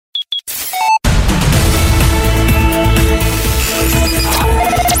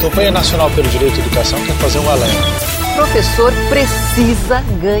Campanha Nacional pelo Direito à Educação quer fazer um alerta. Professor precisa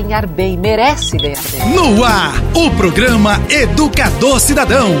ganhar bem, merece ganhar bem. No ar, o programa Educador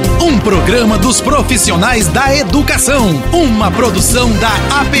Cidadão, um programa dos profissionais da educação, uma produção da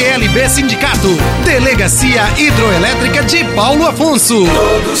APLB Sindicato, Delegacia Hidroelétrica de Paulo Afonso.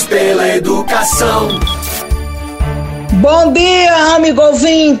 Todos pela educação. Bom dia, amigo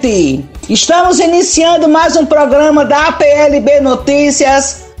ouvinte. Estamos iniciando mais um programa da APLB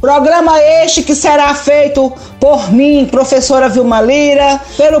Noticias. Programa este que será feito por mim, professora Vilma Lira,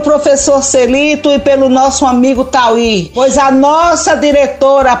 pelo professor Celito e pelo nosso amigo Tauí, pois a nossa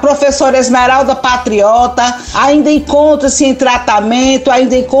diretora, a professora Esmeralda Patriota, ainda encontra-se em tratamento,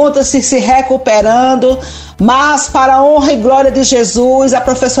 ainda encontra-se se recuperando, mas para a honra e glória de Jesus, a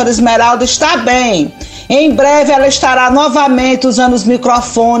professora Esmeralda está bem. Em breve ela estará novamente usando os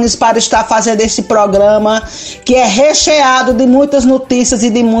microfones para estar fazendo este programa que é recheado de muitas notícias e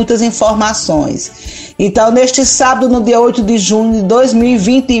de muitas informações. Então, neste sábado, no dia 8 de junho de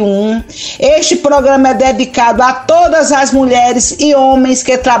 2021, este programa é dedicado a todas as mulheres e homens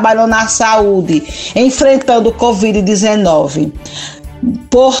que trabalham na saúde, enfrentando o Covid-19.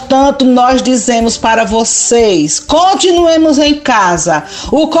 Portanto, nós dizemos para vocês, continuemos em casa.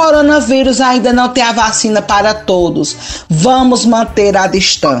 O coronavírus ainda não tem a vacina para todos. Vamos manter a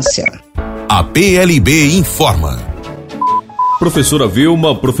distância. A PLB informa. Professora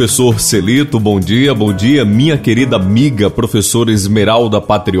Vilma, professor Celito, bom dia, minha querida amiga professora Esmeralda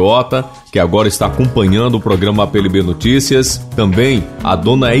Patriota, que agora está acompanhando o programa APLB Notícias, também a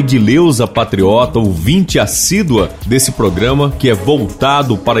dona Edileuza Patriota, ouvinte assídua desse programa, que é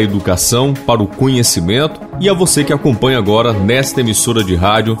voltado para a educação, para o conhecimento, e a você que acompanha agora nesta emissora de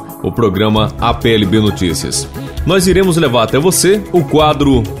rádio o programa APLB Notícias. Nós iremos levar até você o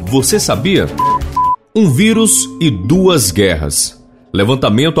quadro Você Sabia? Um vírus e duas guerras.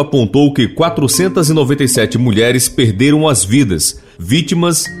 Levantamento apontou que 497 mulheres perderam as vidas,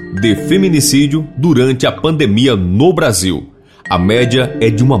 vítimas de feminicídio durante a pandemia no Brasil. A média é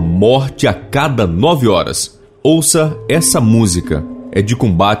de uma morte a cada 9 horas. Ouça essa música. É de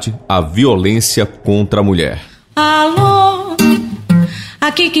combate à violência contra a mulher. Alô,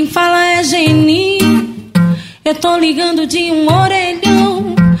 aqui quem fala é Geni. Eu tô ligando de um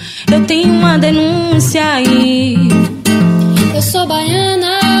orelhão. Eu tenho uma denúncia aí. Eu sou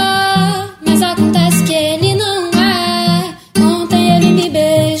baiana, mas acontece que ele não é. Ontem ele me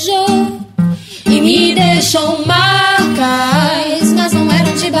beijou e me deixou marcas, mas não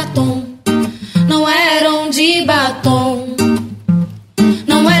eram de batom. Não eram de batom.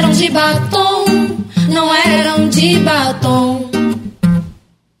 Não eram de batom. Não eram de batom.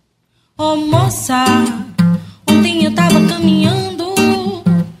 Ô moça, ontem eu tava caminhando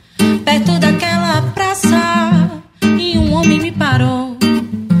perto daquela praça e um homem me parou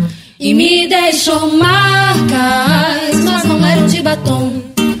e me deixou marcas, mas não eram de batom.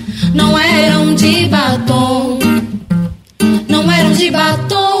 Não eram de batom. Não eram de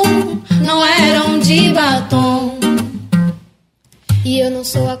batom. Não eram de batom. E eu não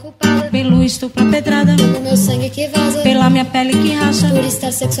sou a culpada pelo estupro, a pedrada, pelo meu sangue que vaza, pela minha pele que racha, por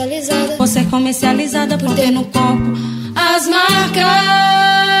estar sexualizada, por ser comercializada, por ter no corpo as marcas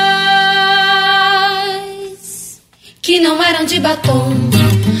que não eram de batom.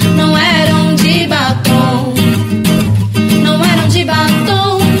 Não eram de batom. Não eram de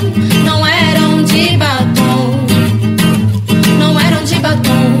batom. Não eram de batom. Não eram de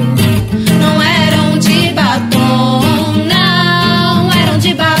batom. Não eram de batom. Não eram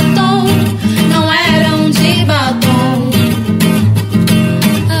de batom. Não eram de batom.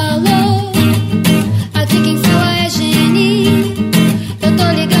 Alô, aqui quem fala é Geni. Eu tô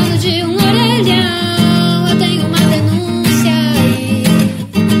ligando de um orelhão. Eu tenho uma denúncia aí.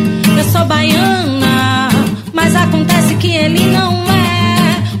 Eu sou baiana, mas acontece que ele não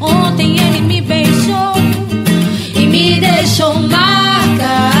é. Ontem ele me beijou e me deixou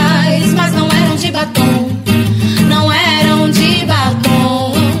marcas, mas não eram de batom. Não eram de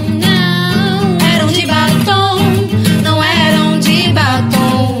batom. Não eram de batom. Não eram de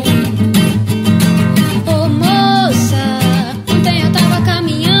batom. Ô moça, ontem eu tava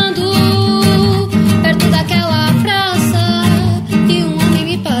caminhando perto daquela praça e um homem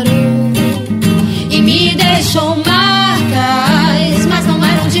me parou e me deixou marcas, mas não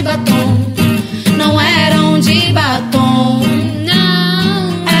eram de batom. Não eram de batom.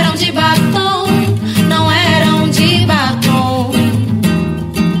 Não eram de batom. Não eram de batom.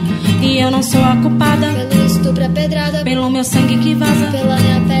 E eu não sou a culpada pelo estupro, a pedrada, pelo meu sangue que vaza, pela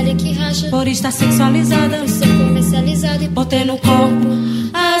minha pele que racha, por estar sexualizada, por ser comercializada e por ter no corpo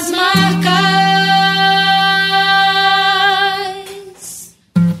as marcas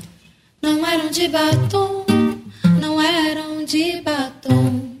batom, não eram de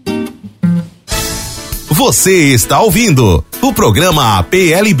batom. Você está ouvindo o programa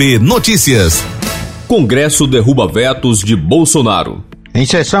APLB Notícias. Congresso derruba vetos de Bolsonaro. Em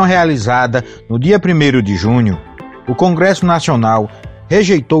sessão realizada no dia 1º de junho, o Congresso Nacional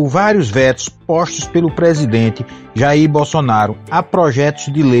rejeitou vários vetos postos pelo presidente Jair Bolsonaro a projetos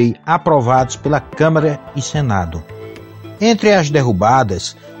de lei aprovados pela Câmara e Senado. Entre as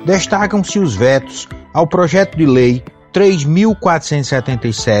derrubadas, destacam-se os vetos ao projeto de lei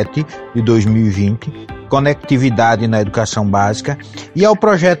 3.477 de 2020, Conectividade na Educação Básica, e ao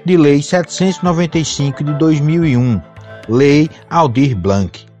projeto de lei 795 de 2001, Lei Aldir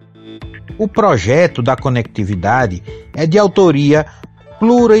Blanc. O projeto da conectividade é de autoria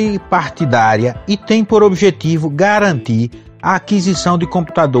pluripartidária e tem por objetivo garantir a aquisição de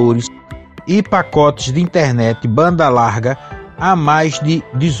computadores e pacotes de internet banda larga a mais de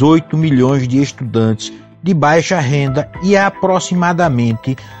 18 milhões de estudantes de baixa renda e a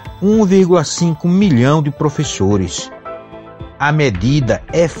aproximadamente 1,5 milhão de professores. A medida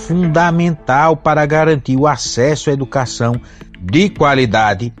é fundamental para garantir o acesso à educação de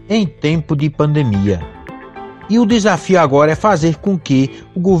qualidade em tempo de pandemia. E o desafio agora é fazer com que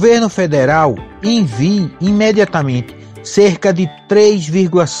o governo federal envie imediatamente cerca de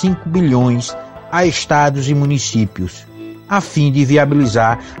 3,5 bilhões a estados e municípios, a fim de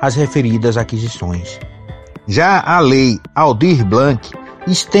viabilizar as referidas aquisições. Já a Lei Aldir Blanc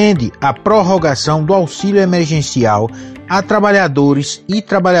estende a prorrogação do auxílio emergencial a trabalhadores e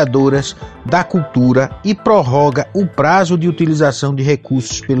trabalhadoras da cultura e prorroga o prazo de utilização de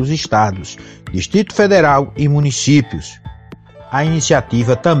recursos pelos estados, Distrito Federal e municípios. A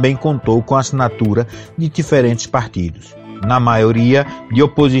iniciativa também contou com a assinatura de diferentes partidos, na maioria de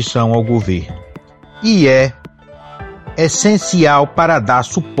oposição ao governo, e é essencial para dar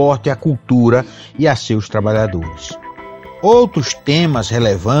suporte à cultura e a seus trabalhadores. Outros temas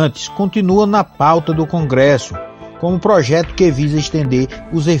relevantes continuam na pauta do Congresso, como o projeto que visa estender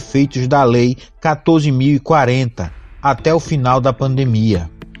os efeitos da Lei 14.040 até o final da pandemia.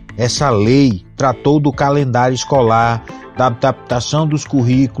 Essa lei tratou do calendário escolar, da adaptação dos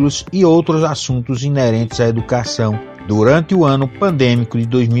currículos e outros assuntos inerentes à educação durante o ano pandêmico de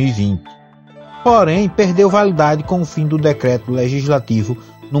 2020. Porém, perdeu validade com o fim do Decreto Legislativo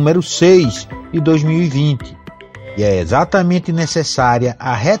número 6 de 2020. E é exatamente necessária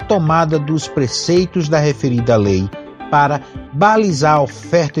a retomada dos preceitos da referida lei para balizar a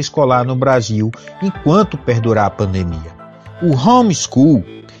oferta escolar no Brasil enquanto perdurar a pandemia. O homeschool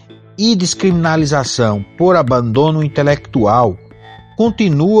e descriminalização por abandono intelectual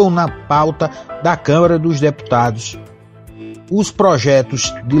continuam na pauta da Câmara dos Deputados. Os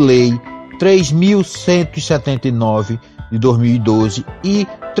projetos de lei 3.179 de 2012 e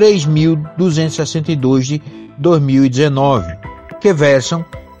 3.262 de 2019, que versam,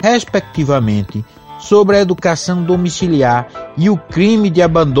 respectivamente, sobre a educação domiciliar e o crime de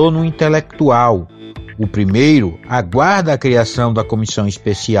abandono intelectual. O primeiro aguarda a criação da comissão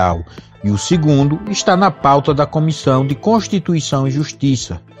especial e o segundo está na pauta da Comissão de Constituição e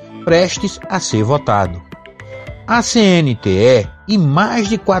Justiça, prestes a ser votado. A CNTE e mais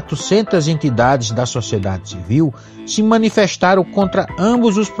de 400 entidades da sociedade civil se manifestaram contra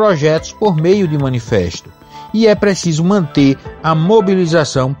ambos os projetos por meio de manifesto, e é preciso manter a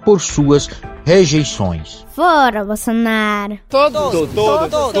mobilização por suas rejeições. Fora, Bolsonaro! Todos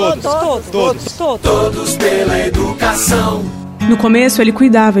pela educação. No começo ele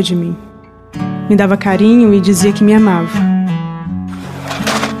cuidava de mim, me dava carinho e dizia que me amava.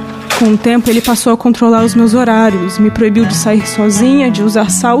 Com o tempo ele passou a controlar os meus horários, me proibiu de sair sozinha, de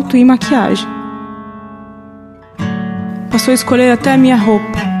usar salto e maquiagem. Passou a escolher até a minha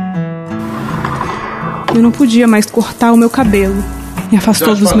roupa. Eu não podia mais cortar o meu cabelo. Me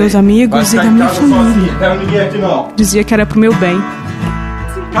afastou dos meus amigos e da minha família. Dizia que era pro meu bem.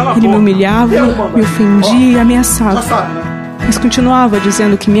 Ele me humilhava, me ofendia e ameaçava. Mas continuava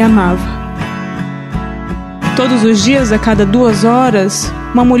dizendo que me amava. Todos os dias, a cada 2 horas,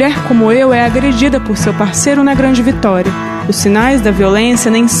 uma mulher como eu é agredida por seu parceiro na Grande Vitória. Os sinais da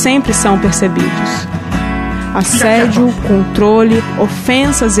violência nem sempre são percebidos. Assédio, controle,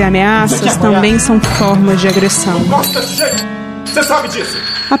 ofensas e ameaças também são formas de agressão. Você sabe disso?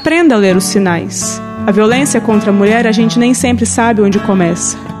 Aprenda a ler os sinais. A violência contra a mulher a gente nem sempre sabe onde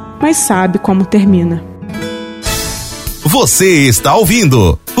começa, mas sabe como termina. Você está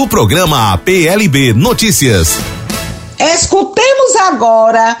ouvindo o programa APLB Notícias. Escutemos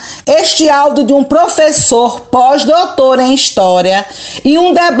agora este áudio de um professor pós-doutor em História e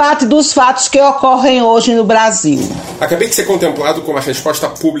um debate dos fatos que ocorrem hoje no Brasil. Acabei de ser contemplado com uma resposta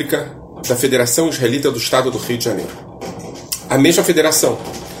pública da Federação Israelita do Estado do Rio de Janeiro. A mesma federação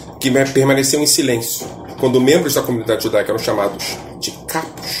que permaneceu em silêncio quando membros da comunidade judaica eram chamados de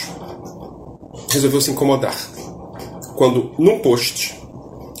capos, resolveu se incomodar quando, num post,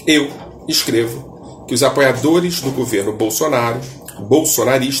 eu escrevo que os apoiadores do governo Bolsonaro,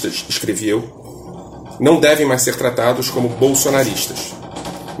 bolsonaristas, escrevi eu, não devem mais ser tratados como bolsonaristas,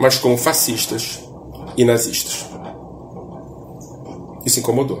 mas como fascistas e nazistas. Isso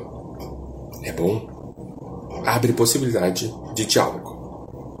incomodou. É bom. Abre possibilidade de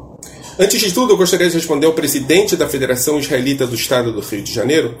diálogo. Antes de tudo, eu gostaria de responder ao presidente da Federação Israelita do Estado do Rio de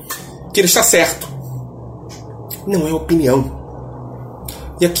Janeiro que ele está certo. Não é opinião.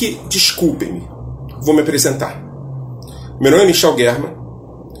 E aqui, desculpem-me, vou me apresentar. Meu nome é Michel German,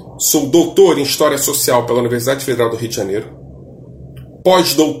 sou doutor em História Social pela Universidade Federal do Rio de Janeiro,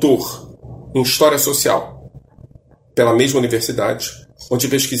 pós-doutor em História Social pela mesma universidade, onde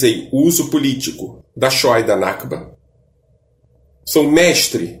pesquisei o uso político da Shoah e da Nakba. Sou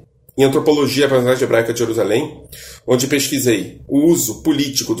mestre em Antropologia pela Universidade Hebraica de Jerusalém, onde pesquisei o uso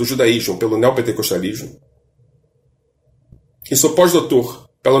político do judaísmo pelo neopentecostalismo. E sou pós-doutor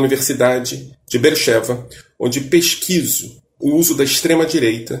pela Universidade de Beersheba, onde pesquiso o uso da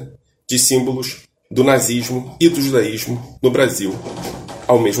extrema-direita de símbolos do nazismo e do judaísmo no Brasil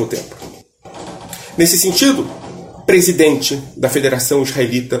ao mesmo tempo. Nesse sentido, presidente da Federação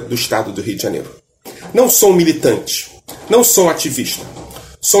Israelita do Estado do Rio de Janeiro. Não sou um militante, não sou um ativista,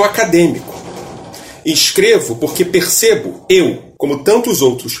 sou um acadêmico. E escrevo porque percebo, eu, como tantos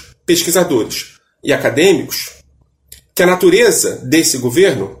outros pesquisadores e acadêmicos, que a natureza desse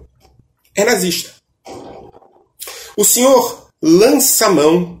governo é nazista. O senhor lança a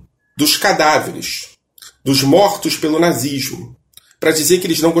mão dos cadáveres, dos mortos pelo nazismo, para dizer que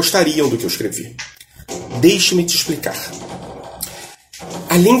eles não gostariam do que eu escrevi. Deixe-me te explicar.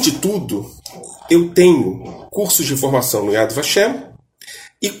 Além de tudo, eu tenho cursos de formação no Yad Vashem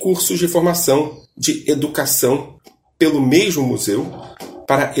e cursos de formação de educação pelo mesmo museu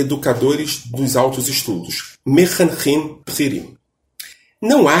para educadores dos altos estudos. Mechanchim Bchirim.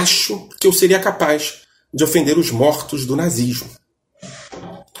 Não acho que eu seria capaz de ofender os mortos do nazismo.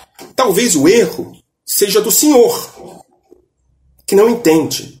 Talvez o erro seja do senhor, que não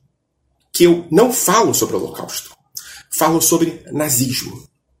entende que eu não falo sobre o Holocausto. Falo sobre nazismo.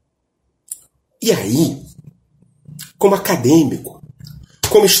 E aí, como acadêmico,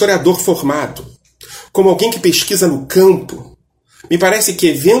 como historiador formado, como alguém que pesquisa no campo, me parece que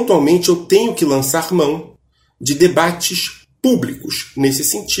eventualmente eu tenho que lançar mão de debates públicos nesse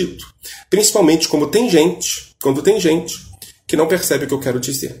sentido. Principalmente quando tem gente que não percebe o que eu quero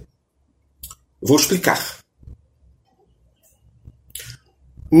dizer. Vou explicar.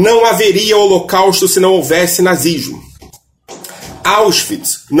 Não haveria holocausto se não houvesse nazismo.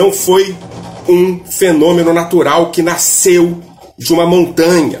 Auschwitz não foi um fenômeno natural que nasceu de uma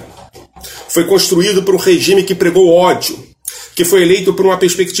montanha. Foi construído por um regime que pregou ódio, que foi eleito por uma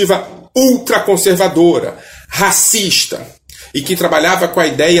perspectiva ultraconservadora, racista, e que trabalhava com a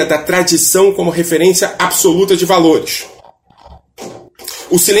ideia da tradição como referência absoluta de valores.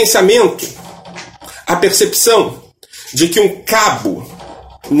 O silenciamento, a percepção de que um cabo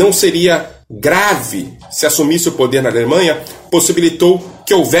não seria grave se assumisse o poder na Alemanha, possibilitou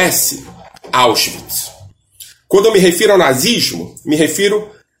que houvesse Auschwitz. Quando eu me refiro ao nazismo, me refiro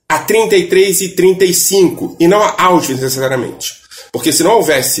a 33 e 35, e não a Auschwitz necessariamente. Porque se não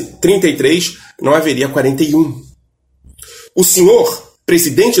houvesse 33, não haveria 41. O senhor,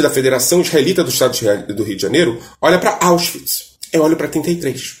 presidente da Federação Israelita do Estado do Rio de Janeiro, olha para Auschwitz. Eu olho para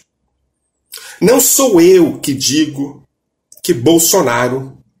 33. Não sou eu que digo que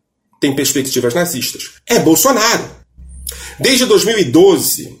Bolsonaro tem perspectivas nazistas. É Bolsonaro. Desde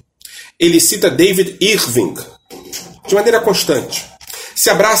 2012, ele cita David Irving de maneira constante. Se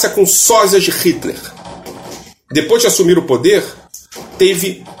abraça com sósias de Hitler. Depois de assumir o poder,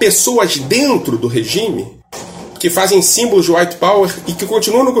 teve pessoas dentro do regime que fazem símbolos de white power e que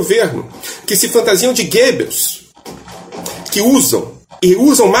continuam no governo, que se fantasiam de Goebbels, que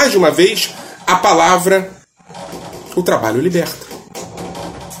usam mais de uma vez a palavra o trabalho liberta.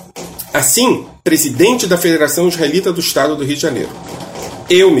 Assim, presidente da Federação Israelita do Estado do Rio de Janeiro,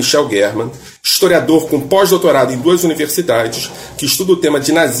 eu, Michel German, historiador com pós-doutorado em 2 universidades, que estuda o tema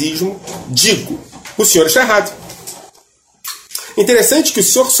de nazismo, digo, o senhor está errado. Interessante que o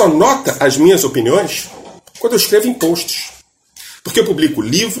senhor só nota as minhas opiniões quando eu escrevo em posts. Porque eu publico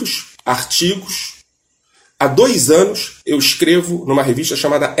livros, artigos. Há 2 anos eu escrevo numa revista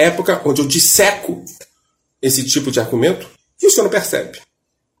chamada Época, onde eu disseco esse tipo de argumento, e o senhor não percebe.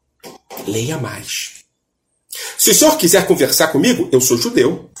 Leia mais. Se o senhor quiser conversar comigo, eu sou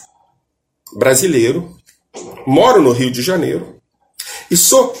judeu. brasileiro, moro no Rio de Janeiro e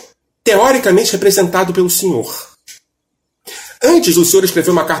sou teoricamente representado pelo senhor. Antes do senhor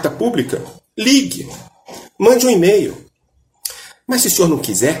escrever uma carta pública, ligue, mande um e-mail. Mas se o senhor não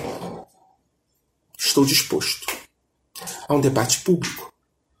quiser, estou disposto a um debate público,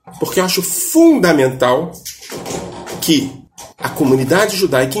 porque eu acho fundamental que a comunidade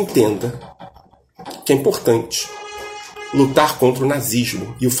judaica entenda que é importante lutar contra o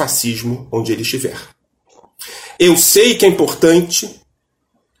nazismo e o fascismo onde ele estiver. Eu sei que é importante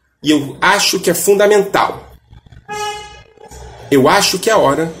e eu acho que é fundamental. Eu acho que é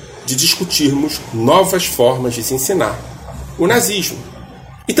hora de discutirmos novas formas de se ensinar o nazismo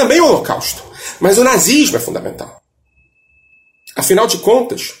e também o Holocausto. Mas o nazismo é fundamental. Afinal de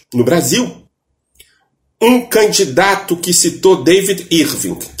contas, no Brasil, um candidato que citou David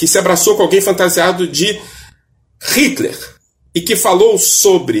Irving, que se abraçou com alguém fantasiado de Hitler e que falou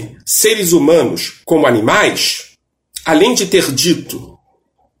sobre seres humanos como animais, além de ter dito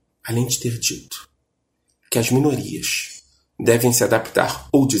que as minorias devem se adaptar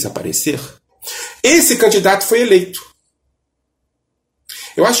ou desaparecer, esse candidato foi eleito.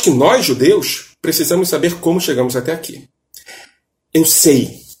 Eu acho que nós, judeus, precisamos saber como chegamos até aqui. Eu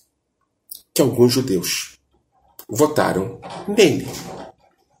sei que alguns judeus votaram nele.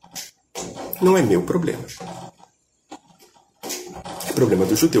 Não é meu problema. É problema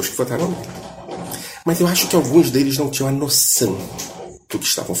dos judeus que votaram nele. Mas eu acho que alguns deles não tinham a noção do que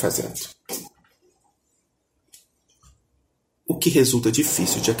estavam fazendo. O que resulta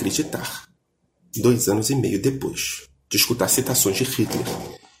difícil de acreditar, 2 anos e meio depois de escutar citações de Hitler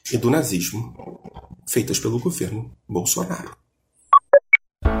e do nazismo feitas pelo governo Bolsonaro.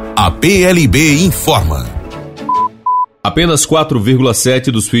 A APLB informa. Apenas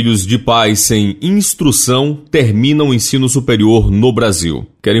 4,7% dos filhos de pais sem instrução terminam o ensino superior no Brasil.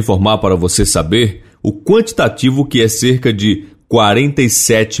 Quero informar para você saber o quantitativo que é cerca de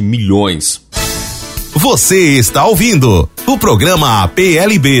 47 milhões. Você está ouvindo o programa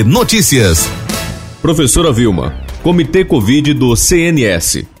APLB Notícias. Professora Vilma, Comitê Covid do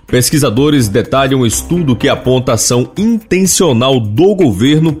CNS. Pesquisadores detalham um estudo que aponta ação intencional do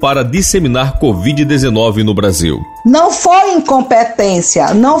governo para disseminar Covid-19 no Brasil. Não foi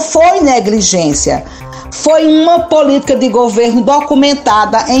incompetência, não foi negligência. Foi uma política de governo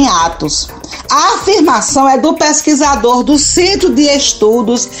documentada em atos. A afirmação é do pesquisador do Centro de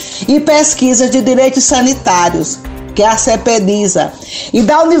Estudos e Pesquisas de Direitos Sanitários, que é a CEPEDISA, e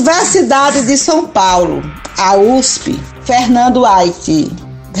da Universidade de São Paulo, a USP, Fernando Haiti,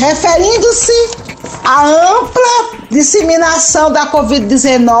 referindo-se à ampla disseminação da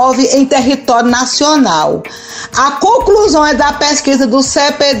Covid-19 em território nacional. A conclusão é da pesquisa do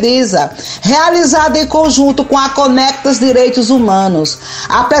CEPEDISA, realizada em conjunto com a Conectas Direitos Humanos,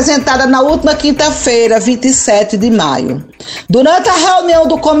 apresentada na última quinta-feira, 27 de maio. Durante a reunião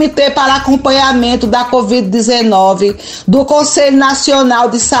do Comitê para Acompanhamento da Covid-19 do Conselho Nacional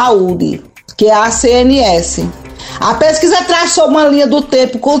de Saúde, que é a CNS, a pesquisa traçou uma linha do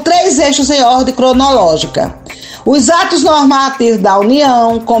tempo com 3 eixos em ordem cronológica. Os atos normativos da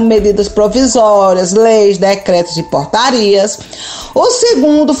União, como medidas provisórias, leis, decretos e portarias. O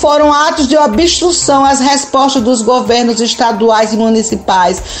segundo foram atos de obstrução às respostas dos governos estaduais e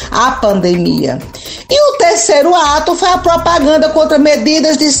municipais à pandemia. E o terceiro ato foi a propaganda contra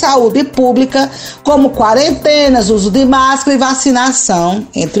medidas de saúde pública, como quarentenas, uso de máscara e vacinação,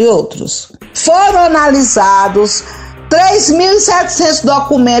 entre outros. Foram analisados 3.700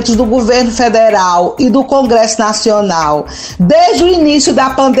 documentos do governo federal e do Congresso Nacional desde o início da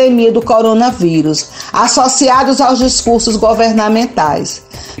pandemia do coronavírus, associados aos discursos governamentais.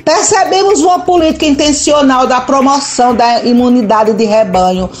 Percebemos uma política intencional da promoção da imunidade de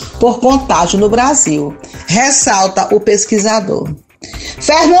rebanho por contágio no Brasil, ressalta o pesquisador.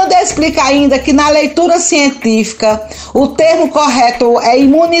 Fernando explica ainda que na leitura científica o termo correto é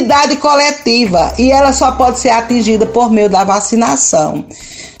imunidade coletiva e ela só pode ser atingida por meio da vacinação.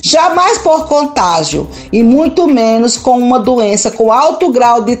 Jamais por contágio e muito menos com uma doença com alto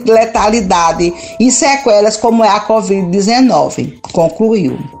grau de letalidade e sequelas como é a Covid-19,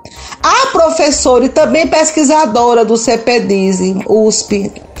 concluiu. A professora e também pesquisadora do CEPEDISE,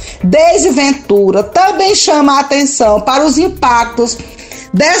 USP, Deise Ventura, também chama a atenção para os impactos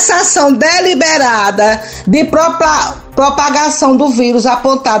dessa ação deliberada de propagação do vírus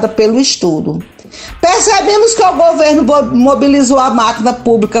apontada pelo estudo. Percebemos que o governo mobilizou a máquina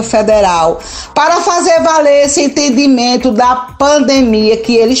pública federal para fazer valer esse entendimento da pandemia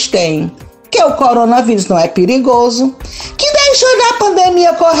que eles têm, que o coronavírus não é perigoso, que deixando a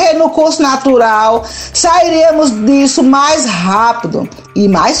pandemia correr no curso natural, sairíamos disso mais rápido e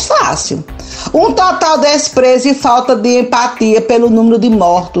mais fácil. Um total desprezo e falta de empatia pelo número de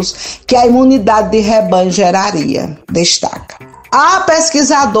mortos que a imunidade de rebanho geraria, destaca. A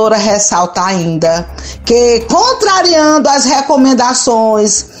pesquisadora ressalta ainda que, contrariando as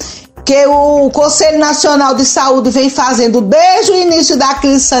recomendações que o Conselho Nacional de Saúde vem fazendo desde o início da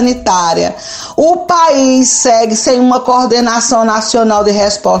crise sanitária, o país segue sem uma coordenação nacional de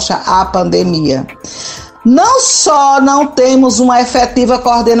resposta à pandemia. Não só não temos uma efetiva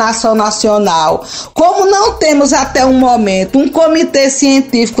coordenação nacional, como não temos até o momento um Comitê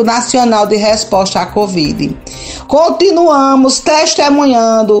Científico Nacional de Resposta à Covid. Continuamos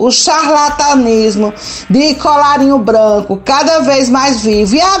testemunhando o charlatanismo de colarinho branco, cada vez mais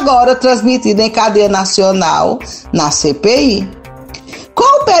vivo e agora transmitido em cadeia nacional na CPI.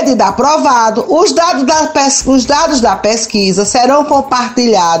 Com o pedido aprovado, os dados da pesquisa serão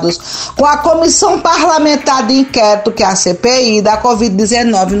compartilhados com a Comissão Parlamentar de Inquérito, que é a CPI, da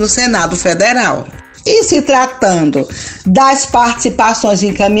Covid-19 no Senado Federal. E se tratando das participações em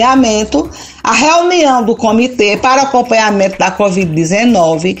encaminhamento, a reunião do Comitê para Acompanhamento da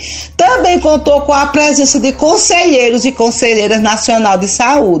Covid-19 também contou com a presença de conselheiros e conselheiras nacional de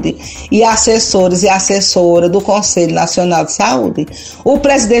saúde e assessores e assessora do Conselho Nacional de Saúde. O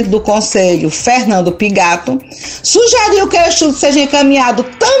presidente do Conselho, Fernando Pigato, sugeriu que o estudo seja encaminhado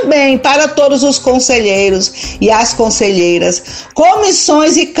também para todos os conselheiros e as conselheiras,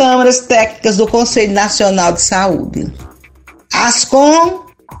 comissões e câmaras técnicas do Conselho Nacional de Saúde.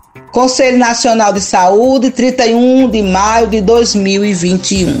 ASCOM, Conselho Nacional de Saúde, 31 de maio de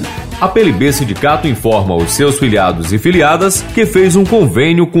 2021. A APLB Sindicato informa os seus filiados e filiadas que fez um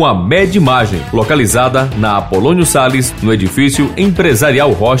convênio com a Med Imagem, localizada na Apolônio Salles, no edifício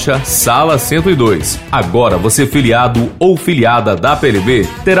Empresarial Rocha, Sala 102. Agora você filiado ou filiada da APLB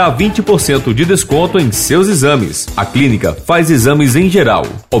terá 20% de desconto em seus exames. A clínica faz exames em geral,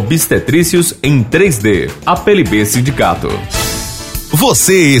 obstetrícios em 3D. APLB Sindicato.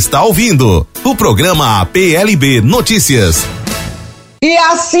 Você está ouvindo o programa APLB Notícias. E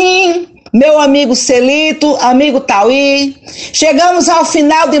assim, meu amigo Celito, amigo Tauí, chegamos ao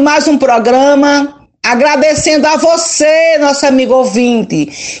final de mais um programa, agradecendo a você, nosso amigo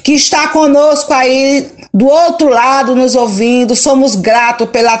ouvinte, que está conosco aí do outro lado nos ouvindo. Somos gratos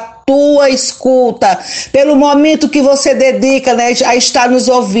pela tua escuta, pelo momento que você dedica, né, a estar nos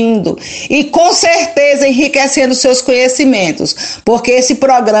ouvindo e com certeza enriquecendo seus conhecimentos, porque esse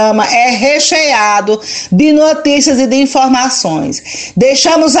programa é recheado de notícias e de informações.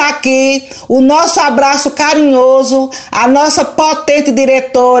 Deixamos aqui o nosso abraço carinhoso à nossa potente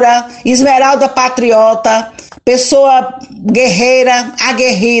diretora Esmeralda Patriota, pessoa guerreira,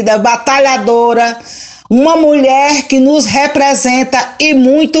 aguerrida, batalhadora, uma mulher que nos representa e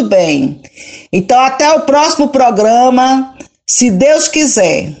muito bem. Então, até o próximo programa, se Deus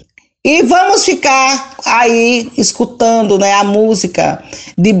quiser. E vamos ficar aí escutando, né, a música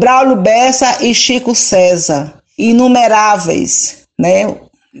de Braulio Bessa e Chico César, Inumeráveis, né?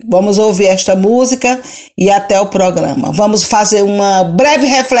 Vamos ouvir esta música e até o programa. Vamos fazer uma breve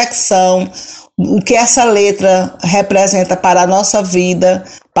reflexão o que essa letra representa para a nossa vida,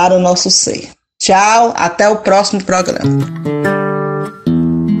 para o nosso ser. Tchau, até o próximo programa.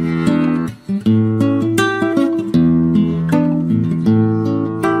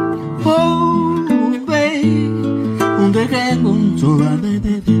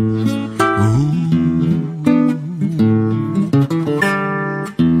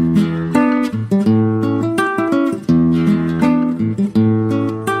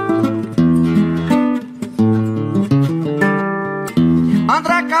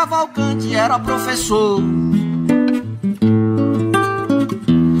 Era professor,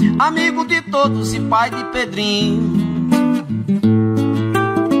 amigo de todos e pai de Pedrinho.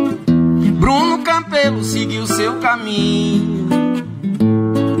 Bruno Campelo seguiu seu caminho,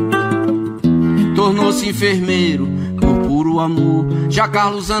 tornou-se enfermeiro por puro amor. Já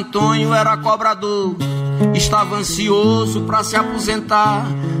Carlos Antônio era cobrador, estava ansioso pra se aposentar.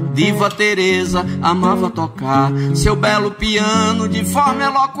 Diva Teresa amava tocar seu belo piano de forma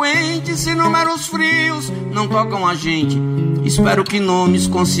eloquente. Se números frios não tocam a gente, espero que nomes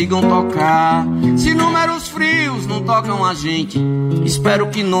consigam tocar. Se números frios não tocam a gente, espero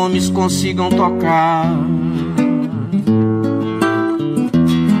que nomes consigam tocar.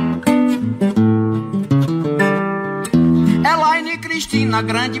 Elaine Cristina,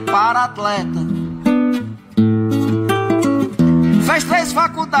 grande para-atleta, fez 3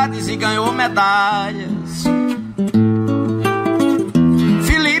 faculdades e ganhou medalhas.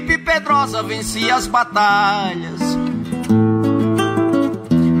 Felipe Pedrosa vencia as batalhas,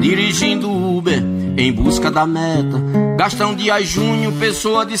 dirigindo Uber em busca da meta. Gastão Dias Júnior,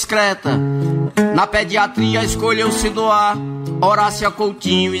 pessoa discreta, na pediatria escolheu se doar. Horácia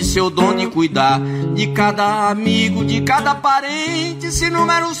Coutinho e seu dom de cuidar de cada amigo, de cada parente. Se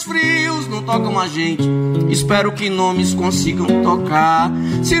números frios não tocam a gente, espero que nomes consigam tocar.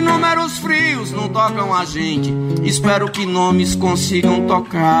 Se números frios não tocam a gente, espero que nomes consigam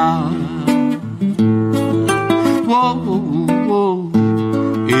tocar. Uou, uou, uou.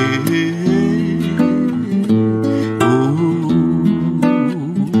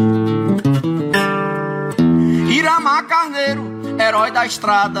 Iramar Carneiro, herói da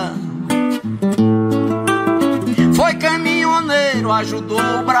estrada, foi caminhoneiro, ajudou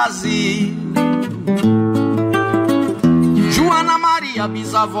o Brasil. Joana Maria,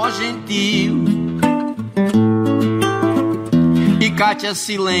 bisavó gentil, e Cátia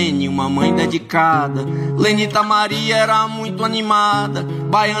Silene, uma mãe dedicada. Lenita Maria era muito animada,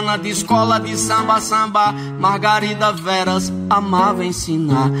 baiana de escola de samba, samba. Margarida Veras amava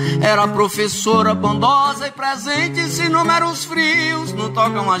ensinar, era professora bondosa e presente. Se números frios não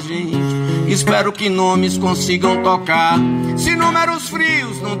tocam a gente, espero que nomes consigam tocar. Se números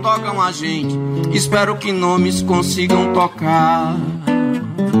frios não tocam a gente, espero que nomes consigam tocar.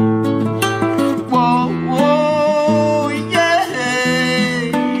 Uou, uou, yeah,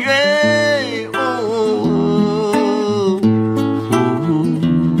 yeah, oh, oh, oh.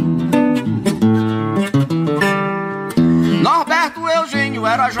 Norberto Eugênio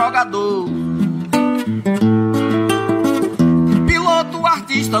era jogador, piloto,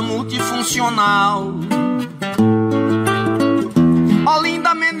 artista multifuncional.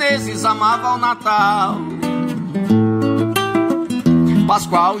 Olinda Menezes amava o Natal.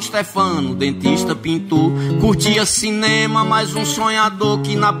 Pascoal Stefano, dentista, pintor, curtia cinema, mais um sonhador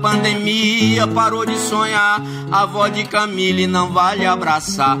que na pandemia parou de sonhar. A avó de Camille não vale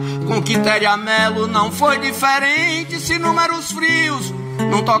abraçar, com Quitéria Melo não foi diferente. Se números frios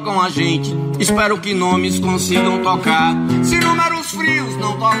não tocam a gente, espero que nomes consigam tocar. Se números frios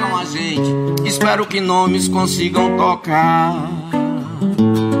não tocam a gente, espero que nomes consigam tocar.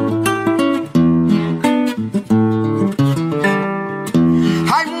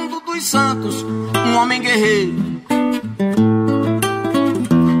 Santos, um homem guerreiro,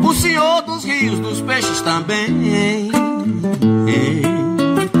 o senhor dos rios, dos peixes também.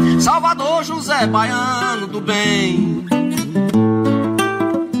 Salvador José, baiano do bem,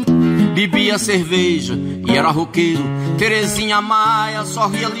 bebia cerveja e era roqueiro. Terezinha Maia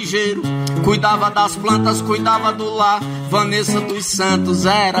sorria ligeiro, cuidava das plantas, cuidava do lar. Vanessa dos Santos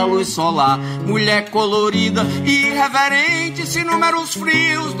era luz solar, mulher colorida e irreverente. Se números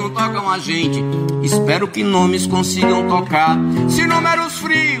frios não tocam a gente, espero que nomes consigam tocar. Se números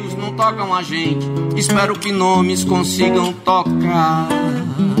frios não tocam a gente, espero que nomes consigam tocar.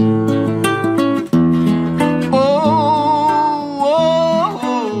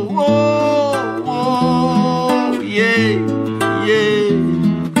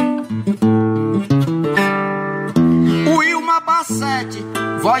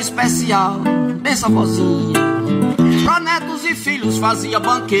 Voz especial, benção vozinha, pra netos e filhos fazia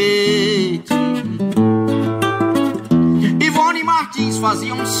banquete. Ivone Martins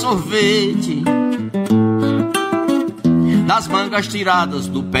fazia um sorvete, das mangas tiradas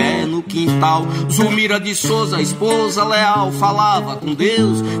do pé no quintal. Zulmira de Souza, esposa leal, falava com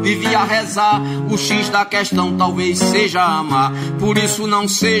Deus, vivia a rezar. O X da questão talvez seja amar, por isso não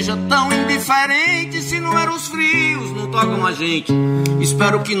seja tão indiferente. Se números frios não tocam a gente,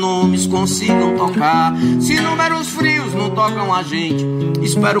 espero que nomes consigam tocar. Se números frios não tocam a gente,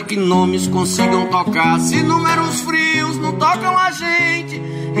 espero que nomes consigam tocar. Se números frios não tocam a gente,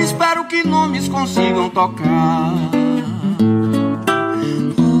 espero que nomes consigam tocar.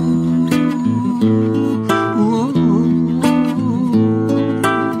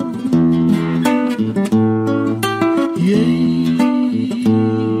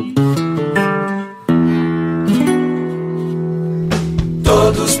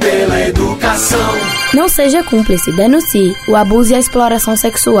 Todos pela educação. Não seja cúmplice, denuncie o abuso e a exploração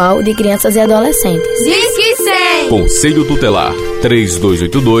sexual de crianças e adolescentes. Disque 100. Conselho Tutelar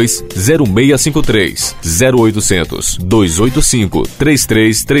 3282-0653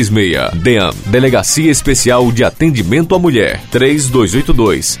 0800-285-3336. DEAM, Delegacia Especial de Atendimento à Mulher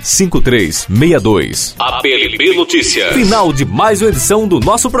 3282-5362. APLB Notícias. Final de mais uma edição do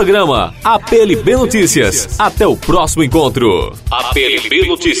nosso programa APLB Notícias. Até o próximo encontro. APLB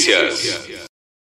Notícias.